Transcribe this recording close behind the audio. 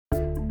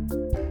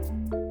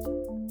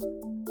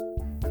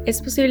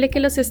Es posible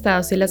que los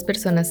estados y las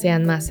personas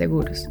sean más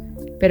seguros,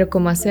 pero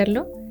 ¿cómo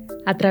hacerlo?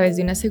 A través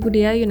de una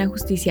seguridad y una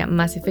justicia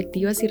más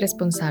efectivas y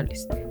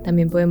responsables.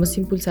 También podemos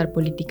impulsar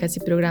políticas y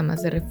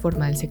programas de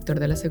reforma del sector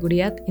de la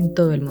seguridad en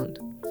todo el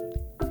mundo.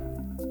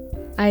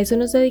 A eso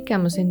nos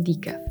dedicamos en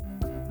DICAF.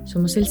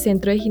 Somos el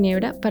Centro de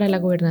Ginebra para la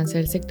Gobernanza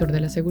del Sector de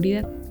la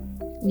Seguridad.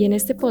 Y en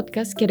este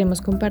podcast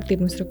queremos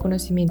compartir nuestro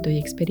conocimiento y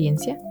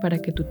experiencia para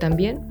que tú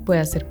también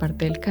puedas ser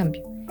parte del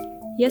cambio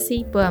y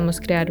así podamos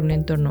crear un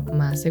entorno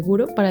más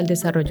seguro para el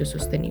desarrollo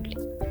sostenible.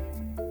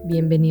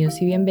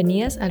 Bienvenidos y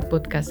bienvenidas al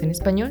podcast en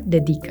español de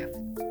DICAF.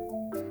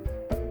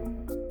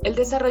 El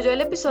desarrollo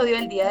del episodio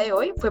del día de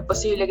hoy fue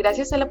posible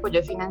gracias al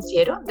apoyo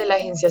financiero de la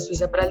Agencia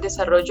Suiza para el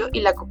Desarrollo y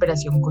la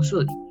Cooperación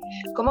COSUDI,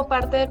 como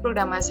parte del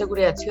programa de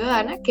seguridad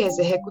ciudadana que es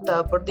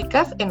ejecutado por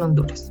DICAF en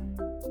Honduras.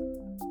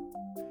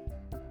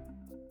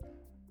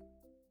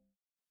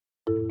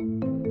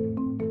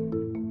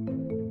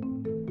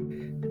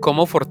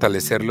 ¿Cómo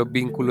fortalecer los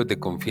vínculos de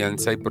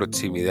confianza y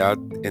proximidad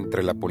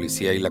entre la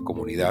policía y la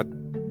comunidad?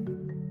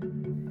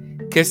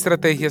 ¿Qué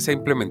estrategias ha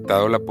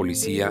implementado la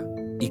policía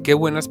y qué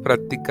buenas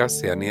prácticas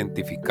se han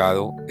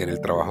identificado en el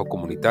trabajo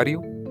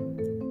comunitario?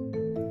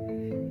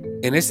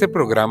 En este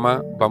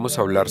programa vamos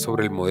a hablar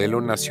sobre el modelo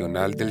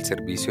nacional del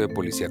Servicio de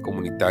Policía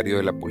Comunitario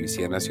de la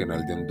Policía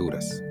Nacional de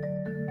Honduras,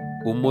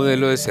 un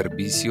modelo de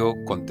servicio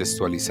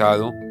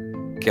contextualizado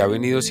que ha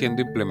venido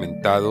siendo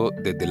implementado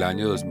desde el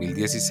año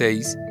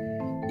 2016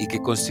 y que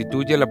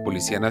constituye a la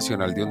Policía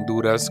Nacional de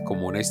Honduras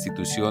como una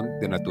institución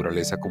de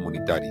naturaleza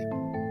comunitaria.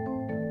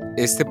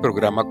 Este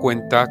programa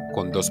cuenta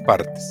con dos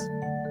partes.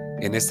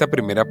 En esta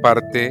primera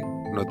parte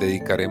nos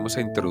dedicaremos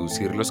a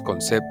introducir los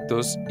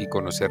conceptos y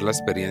conocer la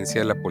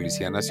experiencia de la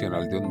Policía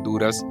Nacional de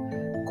Honduras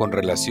con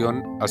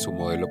relación a su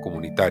modelo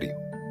comunitario.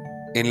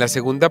 En la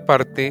segunda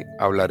parte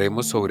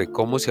hablaremos sobre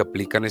cómo se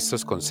aplican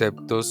estos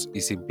conceptos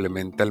y se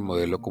implementa el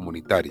modelo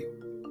comunitario.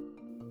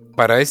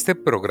 Para este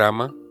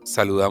programa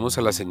saludamos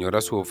a la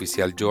señora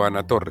suboficial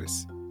Joana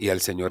Torres y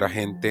al señor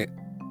agente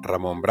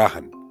Ramón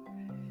Brahan,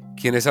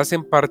 quienes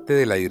hacen parte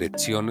de la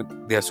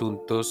Dirección de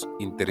Asuntos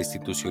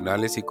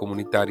Interinstitucionales y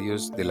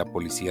Comunitarios de la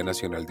Policía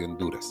Nacional de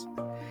Honduras,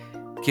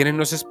 quienes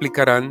nos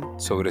explicarán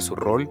sobre su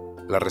rol,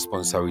 la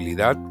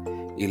responsabilidad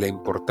y la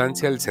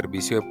importancia del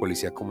servicio de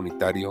policía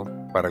comunitario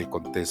para el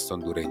contexto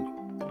hondureño.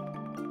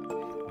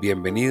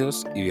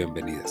 Bienvenidos y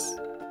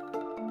bienvenidas.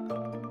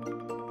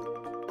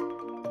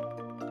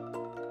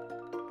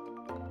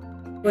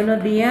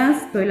 Buenos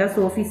días, soy la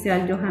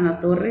suboficial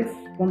Joana Torres,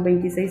 con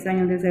 26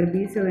 años de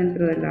servicio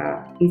dentro de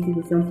la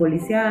institución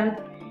policial.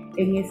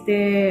 En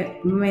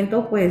este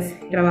momento pues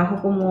trabajo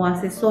como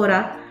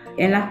asesora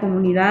en las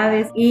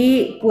comunidades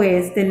y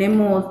pues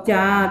tenemos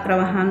ya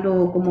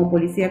trabajando como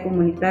policía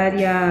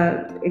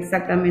comunitaria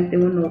exactamente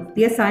unos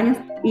 10 años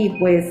y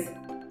pues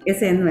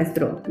ese es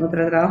nuestro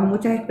trabajo,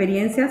 muchas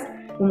experiencias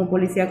como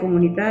policía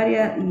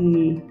comunitaria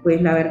y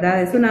pues la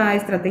verdad es una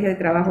estrategia de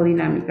trabajo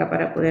dinámica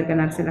para poder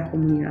ganarse las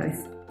comunidades.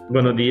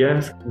 Buenos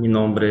días, mi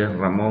nombre es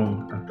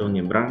Ramón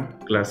Antonio Brand,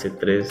 clase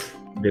 3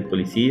 de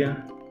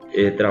policía.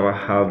 He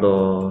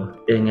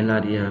trabajado en el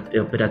área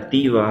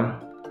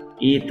operativa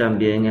y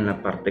también en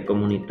la parte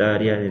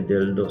comunitaria desde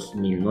el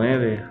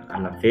 2009 a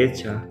la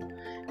fecha.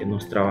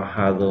 Hemos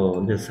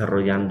trabajado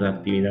desarrollando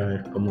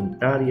actividades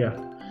comunitarias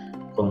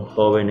con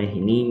jóvenes y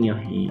niños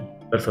y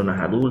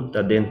personas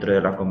adultas dentro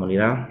de la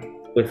comunidad.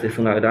 Pues es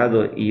un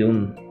agrado y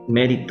un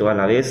mérito a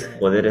la vez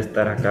poder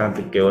estar acá,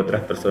 de que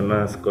otras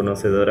personas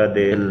conocedoras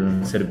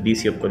del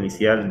servicio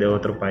policial de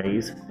otro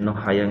país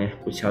nos hayan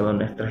escuchado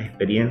nuestras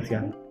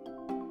experiencias.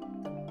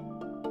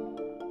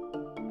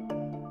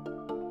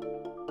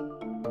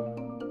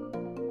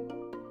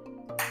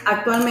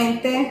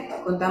 Actualmente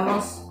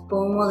contamos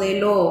con un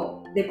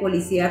modelo de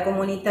policía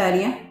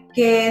comunitaria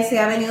que se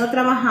ha venido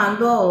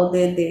trabajando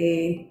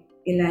desde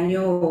el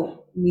año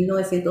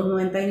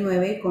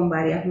 1999 con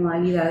varias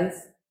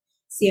modalidades,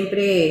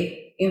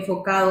 siempre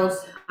enfocados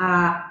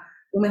a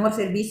un mejor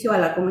servicio a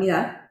la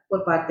comunidad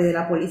por parte de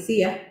la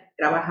policía,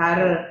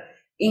 trabajar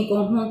en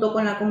conjunto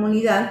con la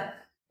comunidad,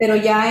 pero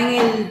ya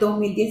en el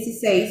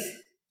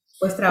 2016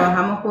 pues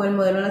trabajamos con el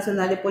Modelo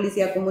Nacional de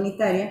Policía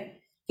Comunitaria,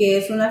 que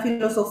es una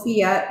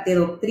filosofía de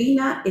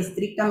doctrina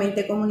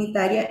estrictamente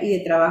comunitaria y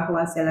de trabajo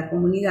hacia la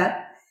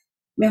comunidad,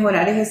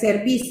 mejorar ese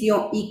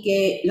servicio y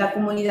que la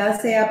comunidad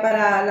sea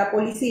para la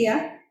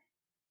policía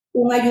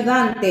un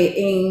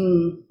ayudante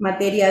en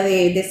materia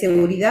de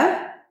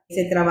seguridad.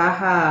 Se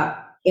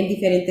trabaja en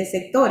diferentes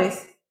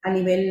sectores a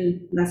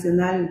nivel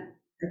nacional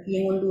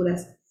aquí en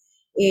Honduras.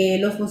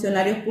 Los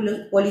funcionarios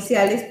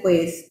policiales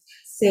pues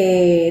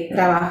se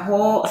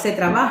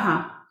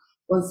trabaja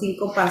con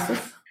 5 pasos,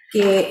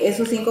 que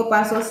esos 5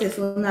 pasos es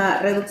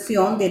una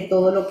reducción de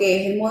todo lo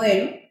que es el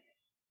modelo,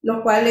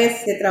 los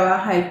cuales se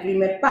trabaja el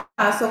primer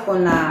paso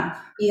con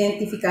la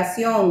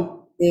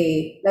identificación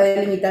de la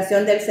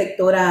delimitación del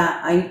sector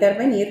a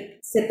intervenir.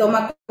 Se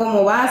toma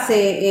como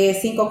base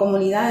 5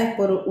 comunidades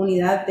por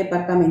unidad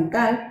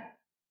departamental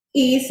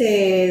y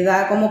se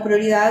da como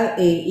prioridad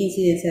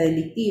incidencia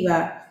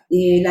delictiva,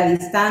 la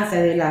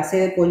distancia de la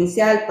sede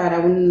policial para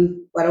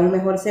un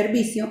mejor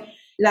servicio,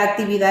 la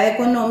actividad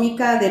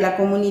económica de la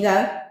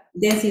comunidad,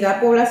 densidad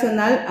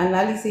poblacional,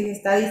 análisis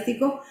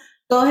estadístico.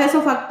 Todos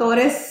esos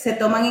factores se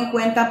toman en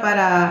cuenta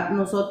para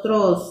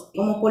nosotros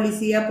como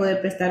policía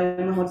poder prestar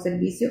un mejor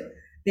servicio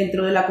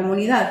dentro de la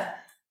comunidad.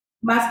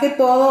 Más que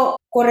todo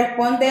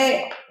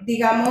corresponde,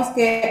 digamos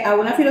que a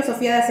una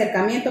filosofía de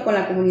acercamiento con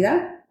la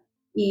comunidad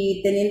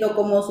y teniendo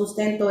como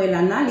sustento el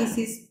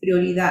análisis,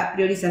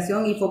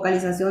 priorización y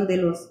focalización de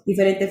los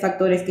diferentes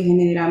factores que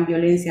generan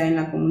violencia en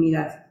la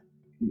comunidad.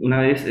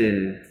 Una vez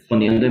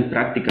poniendo en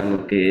práctica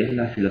lo que es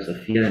la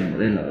filosofía del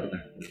modelo, ¿verdad?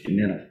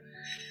 Primero,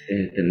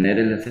 tener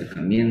el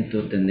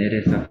acercamiento, tener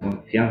esa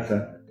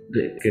confianza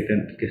de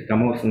que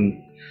estamos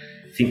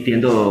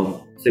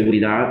sintiendo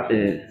seguridad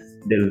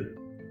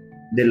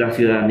de la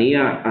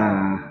ciudadanía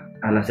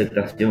a la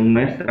aceptación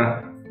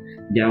nuestra,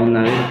 ya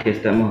una vez que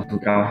estamos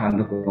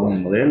trabajando con el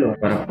modelo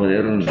para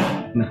poder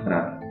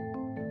mejorar.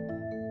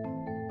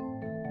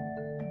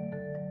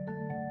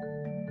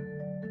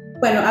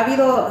 Bueno, ha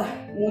habido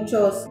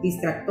muchos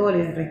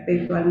distractores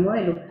respecto al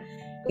modelo.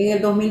 En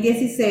el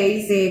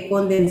 2016 se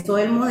condensó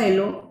el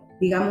modelo,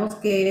 digamos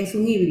que es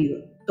un híbrido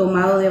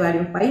tomado de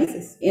varios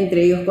países,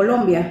 entre ellos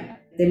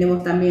Colombia.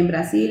 Tenemos también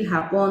Brasil,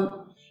 Japón,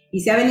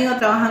 y se ha venido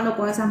trabajando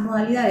con esas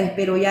modalidades,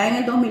 pero ya en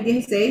el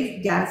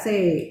 2016 ya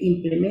se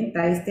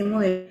implementa este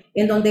modelo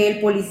en donde el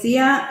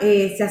policía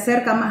se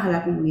acerca más a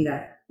la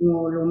comunidad,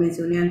 como lo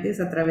mencioné antes,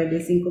 a través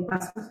de 5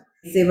 pasos.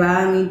 Se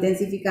van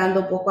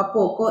intensificando poco a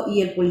poco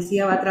y el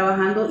policía va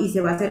trabajando y se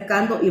va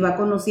acercando y va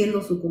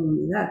conociendo su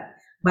comunidad,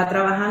 va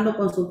trabajando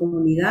con su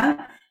comunidad,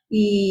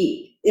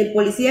 y el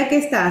policía que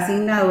está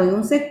asignado en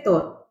un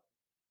sector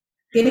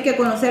tiene que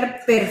conocer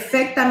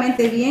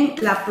perfectamente bien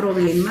la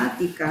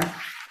problemática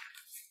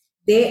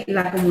de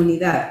la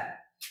comunidad,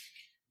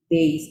 de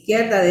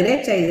izquierda a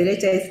derecha y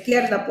derecha a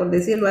izquierda, por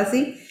decirlo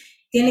así.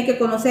 Tiene que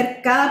conocer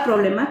cada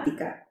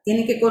problemática,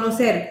 tiene que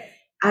conocer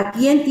a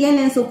quién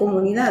tiene en su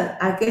comunidad,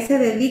 a qué se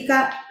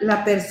dedica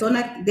la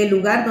persona del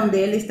lugar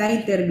donde él está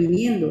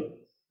interviniendo,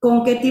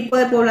 con qué tipo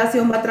de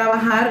población va a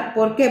trabajar.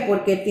 ¿Por qué?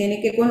 Porque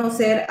tiene que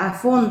conocer a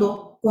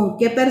fondo con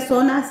qué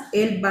personas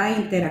él va a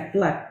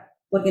interactuar,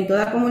 porque en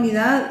toda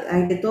comunidad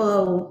hay de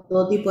todo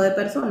tipo de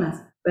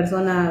personas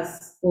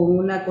con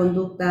una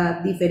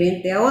conducta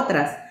diferente a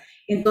otras.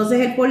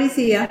 Entonces el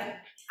policía,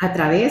 a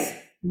través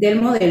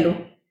del modelo,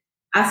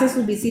 hace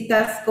sus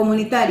visitas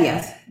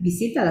comunitarias,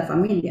 visita a las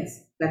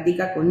familias,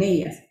 platica con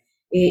ellas,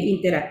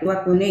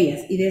 interactúa con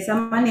ellas, y de esa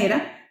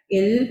manera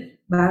él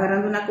va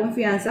agarrando una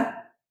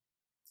confianza.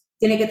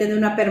 Tiene que tener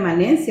una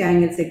permanencia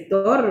en el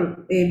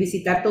sector,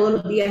 visitar todos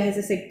los días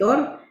ese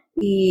sector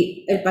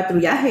y el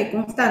patrullaje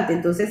constante.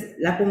 Entonces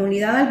la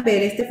comunidad, al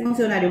ver este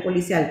funcionario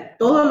policial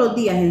todos los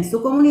días en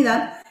su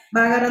comunidad,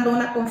 va agarrando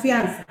una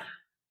confianza,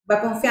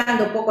 va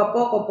confiando poco a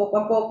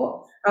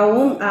poco.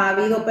 Aún ha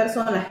habido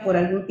personas por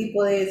algún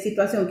tipo de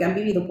situación que han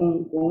vivido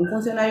con un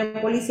funcionario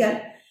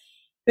policial,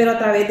 pero a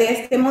través de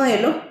este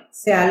modelo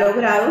se ha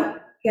logrado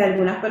que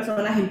algunas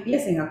personas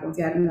empiecen a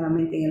confiar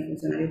nuevamente en el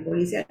funcionario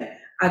policial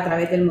a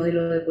través del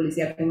modelo de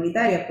policía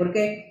comunitaria,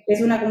 porque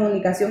es una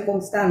comunicación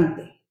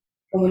constante,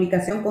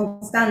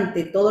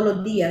 todos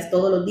los días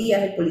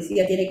el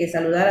policía tiene que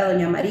saludar a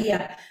doña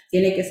María,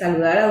 tiene que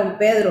saludar a don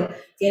Pedro,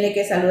 tiene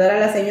que saludar a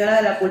la señora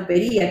de la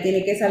pulpería,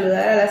 tiene que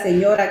saludar a la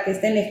señora que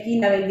está en la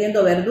esquina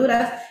vendiendo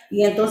verduras,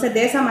 y entonces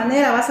de esa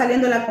manera va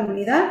saliendo la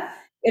comunidad.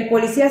 El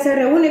policía se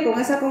reúne con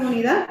esa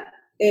comunidad,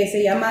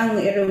 se llaman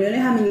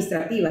reuniones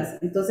administrativas,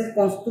 entonces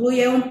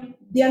construye un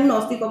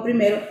diagnóstico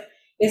primero.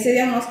 Ese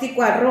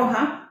diagnóstico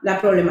arroja la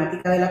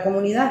problemática de la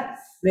comunidad.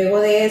 Luego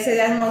de ese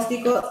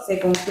diagnóstico se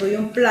construye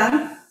un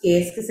plan,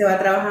 que es que se va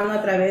trabajando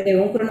a través de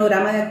un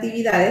cronograma de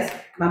actividades,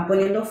 van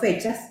poniendo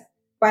fechas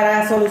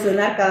para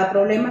solucionar cada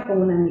problema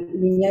con una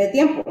línea de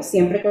tiempo,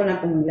 siempre con la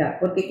comunidad.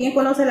 Porque ¿quién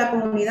conoce la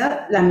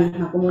comunidad? La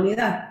misma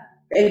comunidad.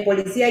 El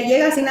policía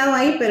llega asignado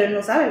ahí, pero él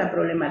no sabe la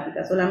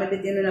problemática, solamente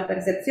tiene una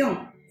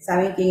percepción,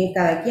 saben quién es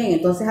cada quien.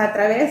 Entonces, a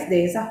través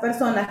de esas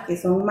personas que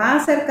son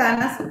más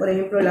cercanas, por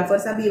ejemplo, las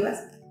fuerzas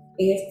vivas,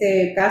 en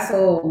este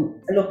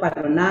caso los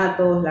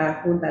patronatos,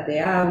 las juntas de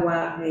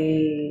agua,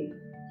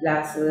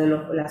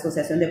 la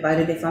asociación de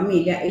padres de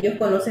familia, ellos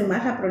conocen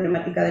más la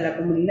problemática de la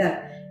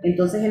comunidad.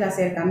 Entonces el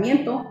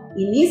acercamiento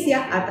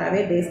inicia a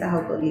través de estas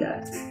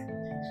autoridades.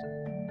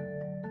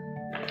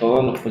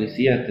 Todos los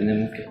policías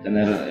tenemos que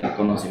tener el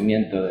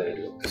conocimiento de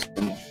lo que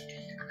somos.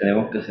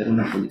 Tenemos que ser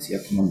una policía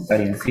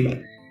comunitaria en sí.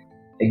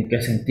 ¿En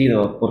qué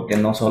sentido? Porque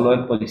no solo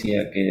el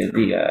policía que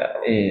diga,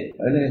 él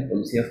es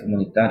policía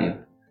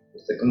comunitario,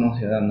 usted como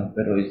ciudadano,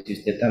 pero si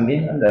usted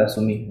también anda a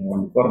su mismo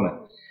uniforme,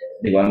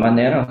 de igual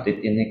manera usted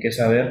tiene que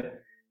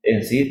saber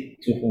en sí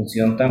su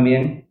función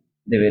también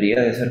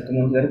debería de ser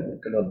comunitaria,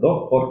 porque los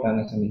dos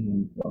portan ese mismo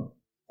uniforme.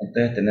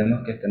 Entonces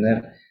tenemos que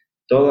tener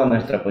toda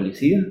nuestra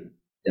policía,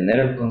 tener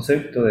el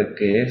concepto de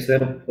que es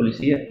ser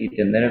policía y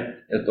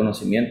tener el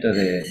conocimiento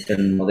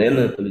del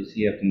modelo de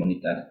policía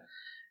comunitaria.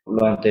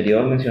 Lo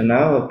anterior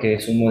mencionado, que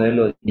es un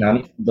modelo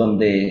dinámico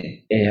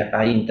donde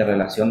hay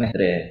interrelaciones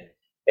entre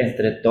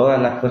entre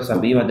todas las fuerzas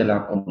vivas de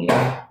la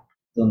comunidad,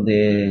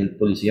 donde el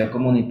policía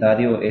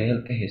comunitario es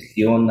el que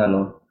gestiona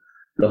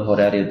los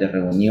horarios de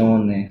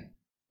reuniones,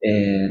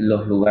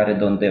 los lugares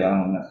donde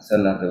van a hacer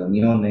las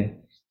reuniones,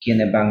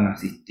 quiénes van a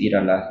asistir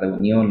a las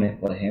reuniones,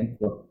 por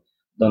ejemplo,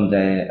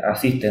 donde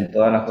asisten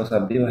todas las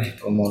fuerzas vivas,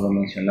 como lo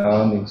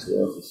mencionaba mi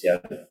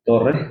suboficial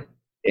Torres,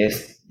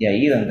 es de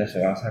ahí donde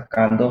se van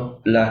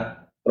sacando las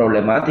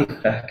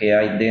problemáticas que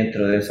hay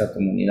dentro de esa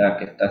comunidad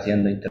que está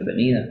siendo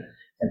intervenida.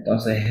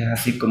 Entonces es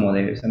así como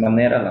de esa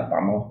manera las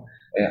vamos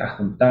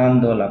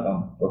adjuntando, las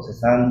vamos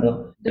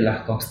procesando. De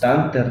las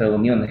constantes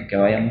reuniones que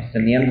vayamos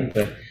teniendo,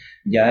 pues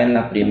ya en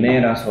la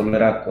primera solo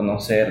era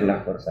conocer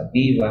las fuerzas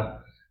vivas,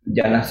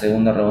 ya en la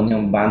segunda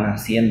reunión van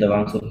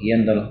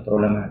surgiendo los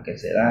problemas que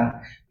se dan,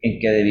 en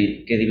qué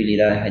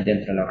debilidades hay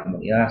dentro de la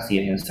comunidad, si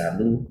es en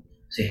salud,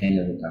 si es en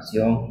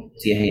educación,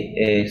 si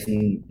es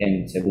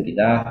en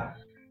seguridad,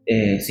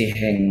 si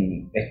es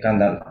en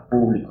escándalos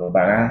públicos,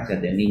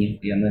 vagancias de niños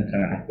que ya no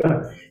entran a la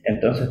escuela.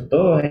 Entonces, en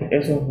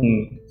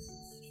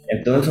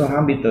todos esos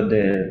ámbitos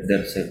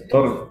del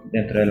sector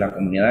dentro de la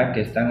comunidad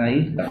que están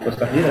ahí, las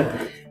fuerzas vivas,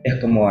 es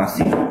como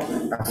así,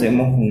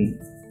 hacemos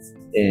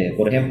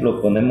por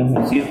ejemplo, ponemos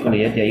un círculo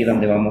y es de ahí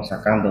donde vamos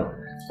sacando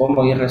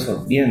cómo ir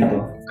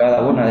resolviendo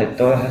cada una de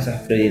todas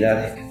esas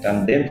prioridades que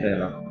están dentro de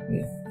la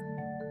comunidad.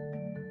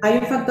 Hay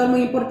un factor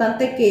muy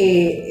importante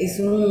que es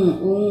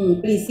un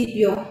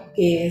principio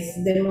que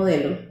es del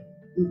modelo,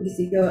 un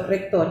principio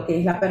rector, que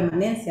es la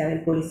permanencia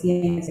del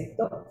policía en el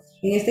sector.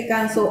 En este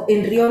caso,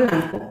 en Río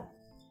Blanco,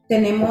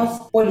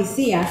 tenemos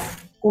policías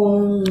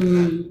con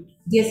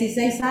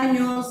 16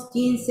 años,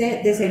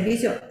 15 de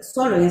servicio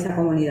solo en esa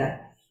comunidad.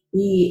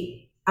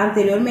 Y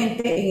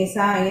anteriormente, en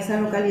esa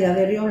localidad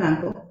de Río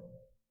Blanco,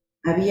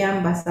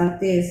 habían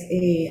bastantes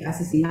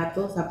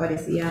asesinatos,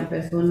 aparecían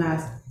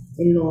personas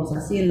en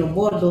los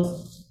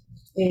bordos,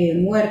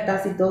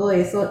 muertas y todo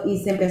eso, y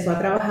se empezó a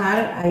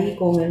trabajar ahí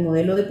con el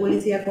modelo de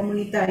policía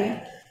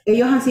comunitaria.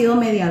 Ellos han sido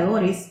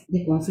mediadores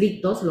de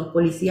conflictos, los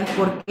policías.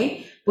 ¿Por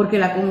qué? Porque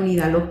la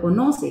comunidad los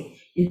conoce.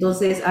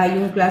 Entonces hay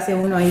un clase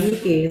 1 ahí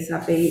que es,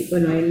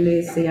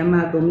 él se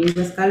llama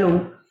Domingo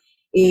Escalón,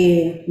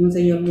 un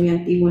señor muy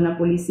antiguo en la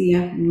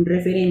policía, un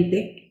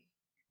referente,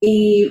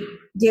 y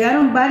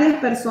llegaron varias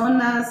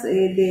personas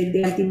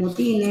de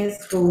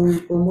antimotines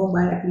con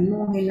bombas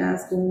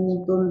lacrimógenas, con un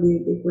montón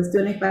de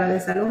cuestiones para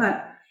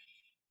desalojar,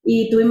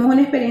 y tuvimos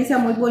una experiencia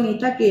muy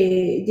bonita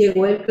que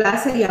llegó el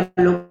clase y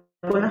habló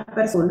con las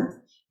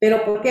personas.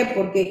 ¿Pero por qué?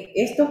 Porque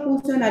estos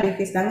funcionarios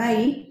que están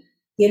ahí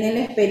tienen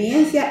la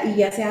experiencia y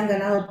ya se han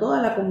ganado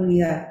toda la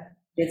comunidad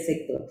del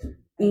sector.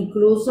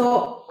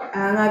 Incluso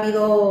han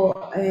habido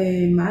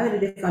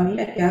madres de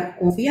familia que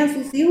confían en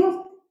sus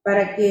hijos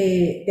para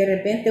que de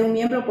repente un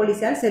miembro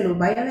policial se los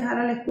vaya a dejar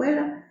a la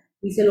escuela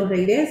y se los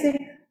regrese,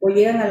 o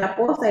llegan a la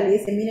posta y le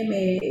dicen,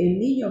 míreme el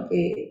niño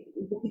que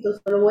un poquito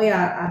solo voy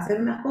a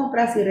hacer unas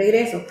compras y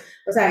regreso.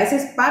 O sea, esa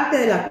es parte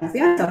de la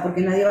confianza,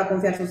 porque nadie va a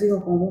confiar a sus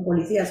hijos con un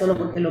policía solo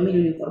porque lo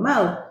mire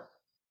uniformado.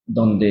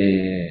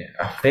 Donde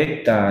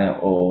afecta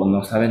o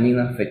nos ha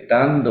venido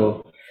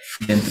afectando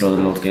dentro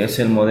de lo que es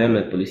el modelo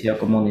de policía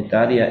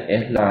comunitaria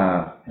es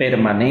la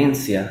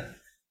permanencia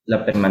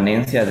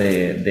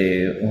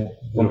de un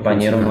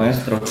compañero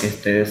nuestro que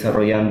esté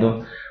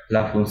desarrollando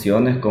las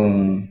funciones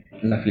con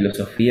la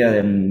filosofía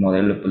del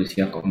modelo de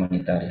policía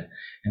comunitaria.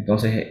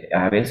 Entonces,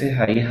 a veces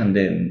ahí es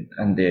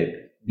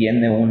donde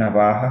viene una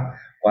baja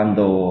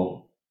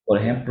cuando, por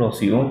ejemplo,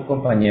 si un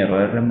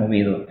compañero es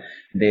removido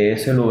de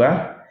ese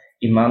lugar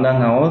y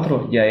mandan a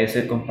otro, ya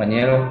ese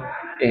compañero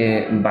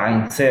va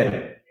a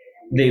ser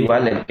de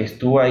igual el que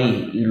estuvo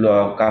ahí y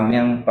lo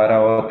cambian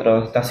para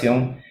otra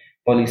estación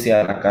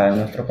policial acá en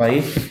nuestro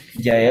país,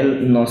 ya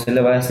él no se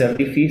le va a hacer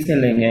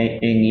difícil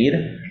en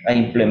ir a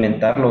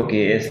implementar lo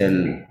que es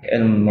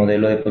el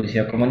modelo de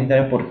policía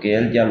comunitaria, porque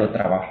él ya lo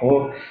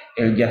trabajó,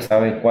 él ya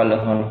sabe cuáles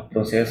son los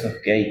procesos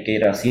que hay que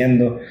ir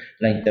haciendo,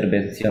 la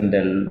intervención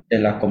de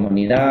la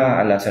comunidad,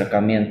 al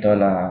acercamiento a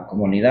la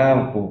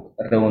comunidad,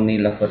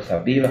 reunir las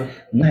fuerzas vivas,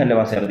 no se le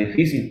va a hacer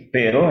difícil,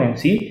 pero en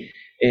sí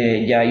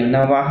ya hay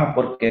una baja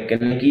porque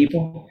aquel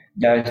equipo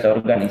ya está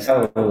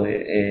organizado.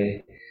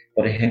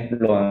 Por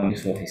ejemplo, mi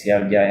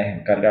suboficial ya es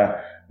encargada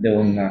de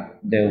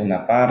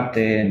una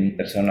parte, mi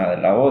persona de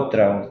la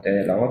otra,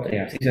 usted de la otra, y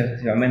así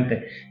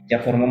sucesivamente. Ya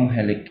formamos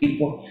el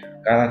equipo,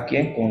 cada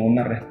quien con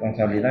una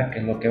responsabilidad, que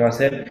es lo que va a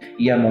hacer,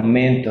 y al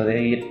momento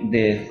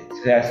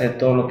se hace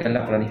todo lo que es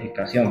la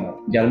planificación, ¿no?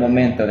 Ya al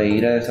momento de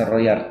ir a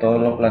desarrollar todo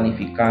lo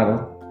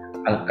planificado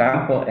al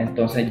campo,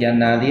 entonces ya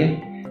nadie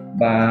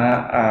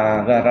va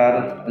a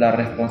agarrar la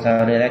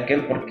responsabilidad de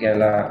aquel, porque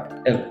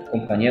el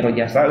compañero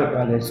ya sabe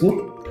cuál es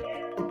su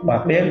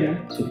papel,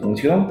 su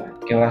función,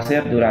 que va a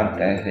hacer durante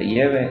que se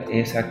lleve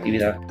esa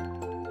actividad.